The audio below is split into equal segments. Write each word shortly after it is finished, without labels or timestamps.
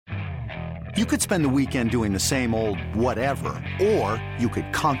You could spend the weekend doing the same old whatever, or you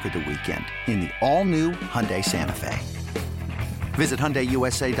could conquer the weekend in the all-new Hyundai Santa Fe. Visit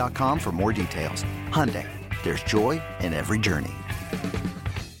HyundaiUSA.com for more details. Hyundai, there's joy in every journey.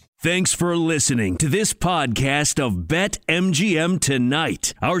 Thanks for listening to this podcast of BetMGM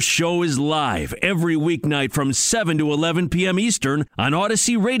Tonight. Our show is live every weeknight from 7 to 11 p.m. Eastern on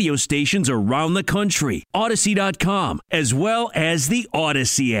Odyssey radio stations around the country, Odyssey.com, as well as the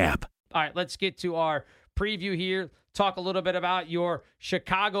Odyssey app. All right, let's get to our preview here. Talk a little bit about your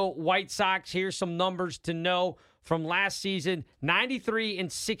Chicago White Sox. Here's some numbers to know from last season, 93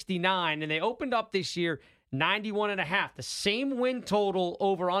 and 69, and they opened up this year 91.5, the same win total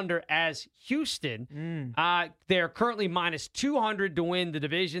over under as Houston. They're currently minus 200 to win the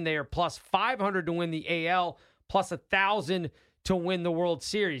division. They are plus 500 to win the AL, plus 1,000 to win the World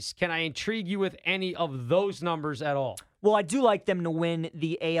Series. Can I intrigue you with any of those numbers at all? Well, I do like them to win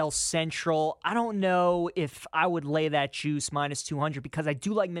the AL Central. I don't know if I would lay that juice minus 200 because I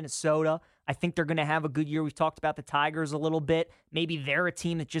do like Minnesota. I think they're going to have a good year. We've talked about the Tigers a little bit. Maybe they're a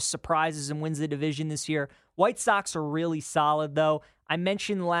team that just surprises and wins the division this year. White Sox are really solid, though. I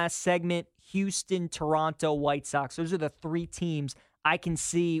mentioned last segment, Houston, Toronto, White Sox. Those are the three teams I can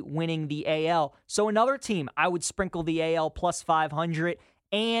see winning the AL. So another team, I would sprinkle the AL plus 500.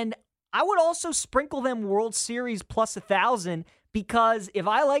 And I would also sprinkle them World Series plus 1,000 because if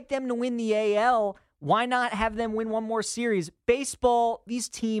I like them to win the AL, why not have them win one more series? Baseball, these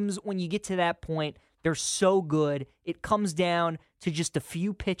teams, when you get to that point, they're so good. It comes down to just a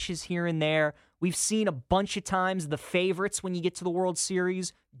few pitches here and there. We've seen a bunch of times the favorites when you get to the World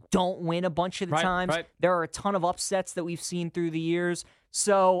Series don't win a bunch of the times. Right. There are a ton of upsets that we've seen through the years.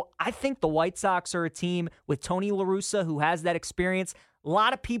 So I think the White Sox are a team with Tony La Russa who has that experience. A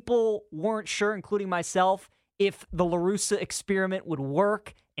lot of people weren't sure, including myself, if the La Russa experiment would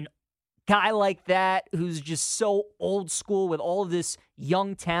work. An guy like that who's just so old school with all of this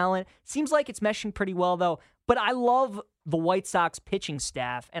young talent. Seems like it's meshing pretty well, though. But I love the White Sox pitching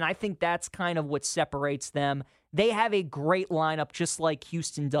staff, and I think that's kind of what separates them. They have a great lineup, just like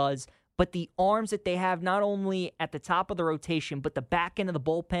Houston does. But the arms that they have, not only at the top of the rotation, but the back end of the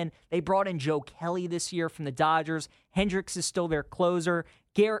bullpen, they brought in Joe Kelly this year from the Dodgers. Hendricks is still their closer.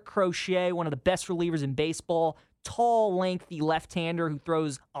 Garrett Crochet, one of the best relievers in baseball. Tall, lengthy left-hander who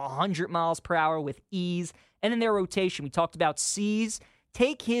throws 100 miles per hour with ease. And in their rotation, we talked about Cease.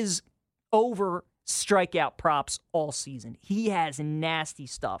 Take his over strikeout props all season. He has nasty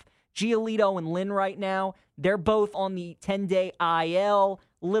stuff. Giolito and Lynn right now, they're both on the 10-day IL,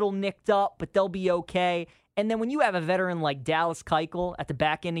 little nicked up, but they'll be okay. And then when you have a veteran like Dallas Keuchel at the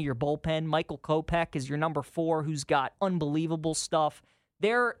back end of your bullpen, Michael Kopech is your number 4 who's got unbelievable stuff.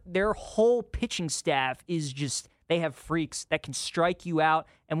 Their whole pitching staff is just, they have freaks that can strike you out.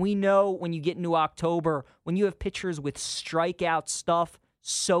 And we know when you get into October, when you have pitchers with strikeout stuff,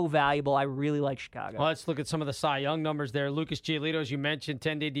 so valuable. I really like Chicago. Well, let's look at some of the Cy Young numbers there. Lucas Giolito, as you mentioned,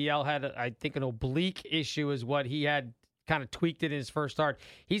 10-day DL had, I think, an oblique issue is what he had kind of tweaked it in his first start.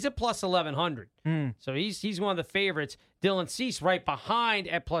 He's at plus 1,100. So he's one of the favorites. Dylan Cease right behind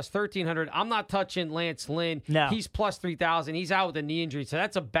at plus 1,300. I'm not touching Lance Lynn. No. He's plus 3,000. He's out with a knee injury. So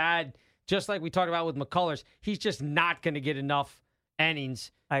that's a bad, just like we talked about with McCullers, he's just not going to get enough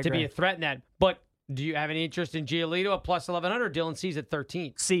innings to be a threat in that. But do you have any interest in Giolito at plus 1,100? Dylan Cease at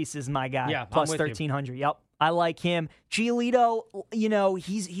 13. Cease is my guy. Yeah, plus 1,300. Yep. I like him. Giolito,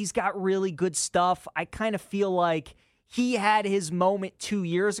 he's got really good stuff. I kind of feel like he had his moment 2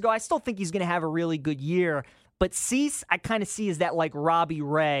 years ago. I still think he's going to have a really good year. But Cease, I kind of see as that like Robbie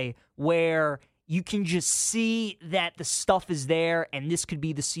Ray, where you can just see that the stuff is there, and this could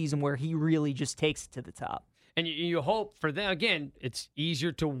be the season where he really just takes it to the top. And you hope for them, again, it's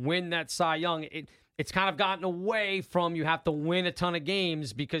easier to win that Cy Young. It's kind of gotten away from you have to win a ton of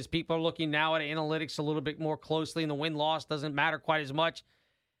games because people are looking now at analytics a little bit more closely, and the win-loss doesn't matter quite as much.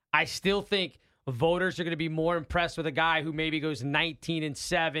 I still think voters are going to be more impressed with a guy who maybe goes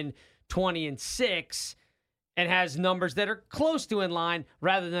 19-7, 20-6, and has numbers that are close to in line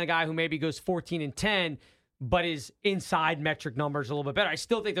rather than a guy who maybe goes 14-10, but his inside metric numbers a little bit better. I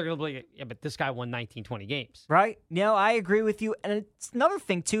still think they're going to be, yeah, but this guy won 19, 20 games. Right? I agree with you. And it's another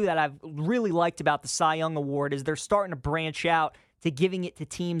thing, too, that I've really liked about the Cy Young Award is they're starting to branch out to giving it to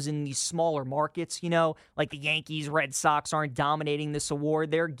teams in these smaller markets, like the Yankees, Red Sox aren't dominating this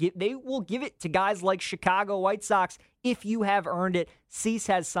award. They will give it to guys like Chicago White Sox if you have earned it. Cease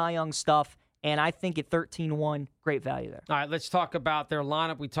has Cy Young stuff. And I think at 13-1, great value there. All right, let's talk about their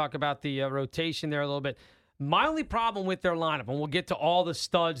lineup. We talk about the rotation there a little bit. My only problem with their lineup, and we'll get to all the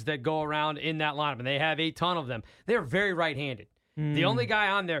studs that go around in that lineup, and they have a ton of them, they're very right-handed. The only guy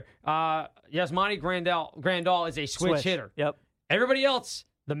on there, Yasmani Grandal is a switch hitter. Yep. Everybody else,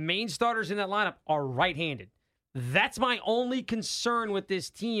 the main starters in that lineup are right-handed. That's my only concern with this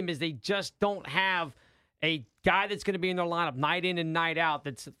team is they just don't have a guy that's going to be in their lineup night in and night out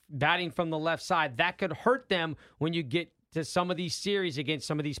that's batting from the left side. That could hurt them when you get to some of these series against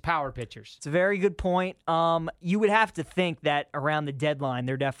some of these power pitchers. It's a very good point. You would have to think that around the deadline,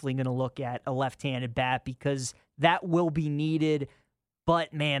 they're definitely going to look at a left-handed bat because that will be needed.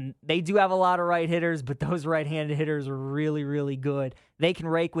 But, man, they do have a lot of right hitters, but those right-handed hitters are really, really good. They can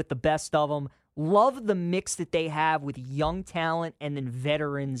rake with the best of them. Love the mix that they have with young talent and then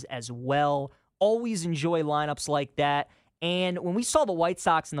veterans as well. Always enjoy lineups like that. And when we saw the White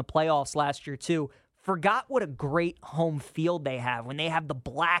Sox in the playoffs last year, too, forgot what a great home field they have when they have the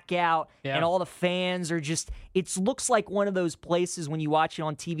blackout and all the fans are just, it looks like one of those places when you watch it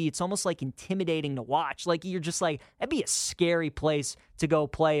on TV, it's almost like intimidating to watch. Like you're just like, that'd be a scary place to go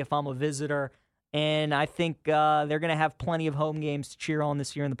play if I'm a visitor. And I think they're going to have plenty of home games to cheer on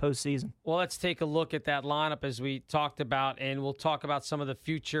this year in the postseason. Well, let's take a look at that lineup as we talked about, and we'll talk about some of the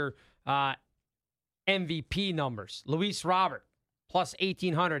future MVP numbers. Luis Robert, plus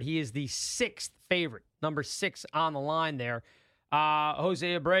 1,800. He is the sixth favorite, number 6 on the line there. Jose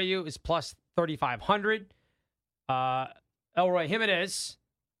Abreu is plus 3,500. Eloy Jimenez,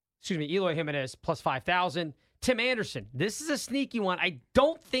 plus 5,000. Tim Anderson, this is a sneaky one. I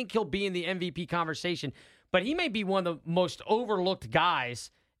don't think he'll be in the MVP conversation, but he may be one of the most overlooked guys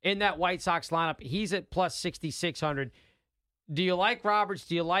in that White Sox lineup. He's at plus 6,600. Do you like Roberts?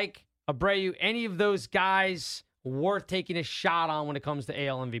 Do you like Abreu? Any of those guys worth taking a shot on when it comes to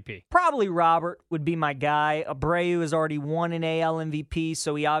AL MVP? Probably Robert would be my guy. Abreu has already won an AL MVP,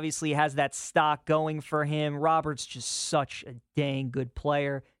 so he obviously has that stock going for him. Robert's just such a dang good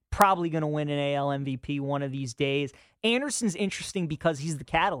player. Probably going to win an AL MVP one of these days. Anderson's interesting because he's the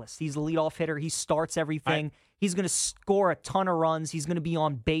catalyst. He's the leadoff hitter. He starts everything. He's going to score a ton of runs. He's going to be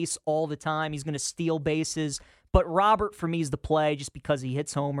on base all the time. He's going to steal bases. But Robert, for me, is the play just because he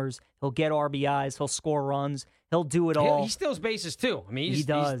hits homers. He'll get RBIs. He'll score runs. He'll do it all. He steals bases, too. I mean, he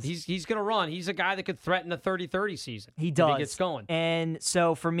does. He's going to run. He's a guy that could threaten a 30-30 season. He does. If he gets going. And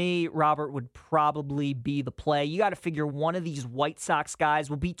so, for me, Robert would probably be the play. You got to figure one of these White Sox guys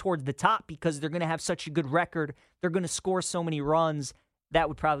will be towards the top because they're going to have such a good record. They're going to score so many runs. That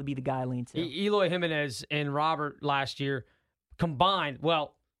would probably be the guy I lean to. Eloy Jimenez and Robert last year combined,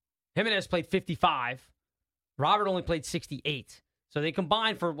 well, Jimenez played 55. Robert only played 68. So they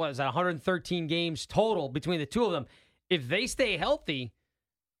combined for, 113 games total between the two of them. If they stay healthy,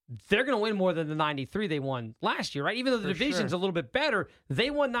 they're going to win more than the 93 they won last year, right? Even though the division's a little bit better, they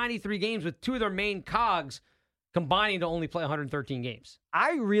won 93 games with two of their main cogs combining to only play 113 games.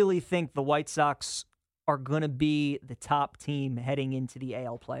 I really think the White Sox are going to be the top team heading into the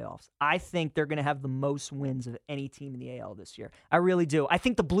AL playoffs. I think they're going to have the most wins of any team in the AL this year. I really do. I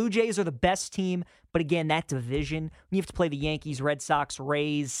think the Blue Jays are the best team, but again, that division, when you have to play the Yankees, Red Sox,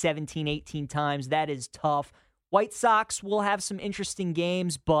 Rays 17, 18 times, that is tough. White Sox will have some interesting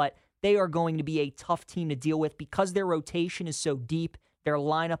games, but they are going to be a tough team to deal with because their rotation is so deep, their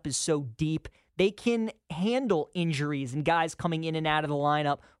lineup is so deep. They can handle injuries and guys coming in and out of the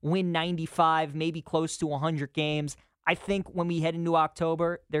lineup, win 95, maybe close to 100 games. I think when we head into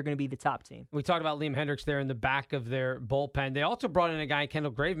October, they're going to be the top team. We talked about Liam Hendricks there in the back of their bullpen. They also brought in a guy,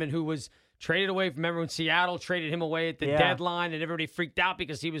 Kendall Graveman, who was traded away. Remember when Seattle traded him away at the deadline and everybody freaked out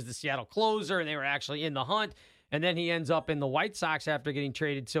because he was the Seattle closer and they were actually in the hunt. And then he ends up in the White Sox after getting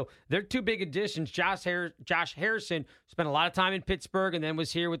traded. So they're two big additions. Josh Harrison spent a lot of time in Pittsburgh and then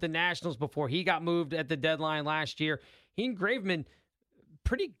was here with the Nationals before he got moved at the deadline last year. He and Graveman,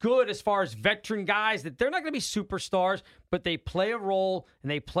 pretty good as far as veteran guys that they're not going to be superstars, but they play a role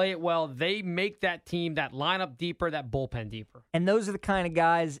and they play it well. They make that team, that lineup deeper, that bullpen deeper. And those are the kind of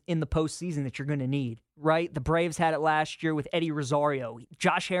guys in the postseason that you're going to need, right? The Braves had it last year with Eddie Rosario.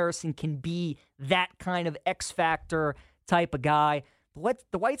 Josh Harrison can be that kind of X-factor type of guy.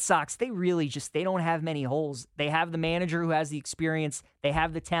 The White Sox, they don't have many holes. They have the manager who has the experience. They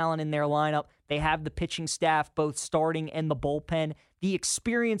have the talent in their lineup. They have the pitching staff, both starting and the bullpen. The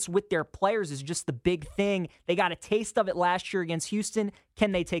experience with their players is just the big thing. They got a taste of it last year against Houston.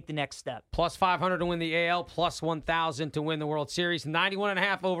 Can they take the next step? Plus 500 to win the AL, plus 1,000 to win the World Series.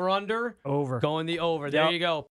 91.5 over-under. Over. Going the over. There you go.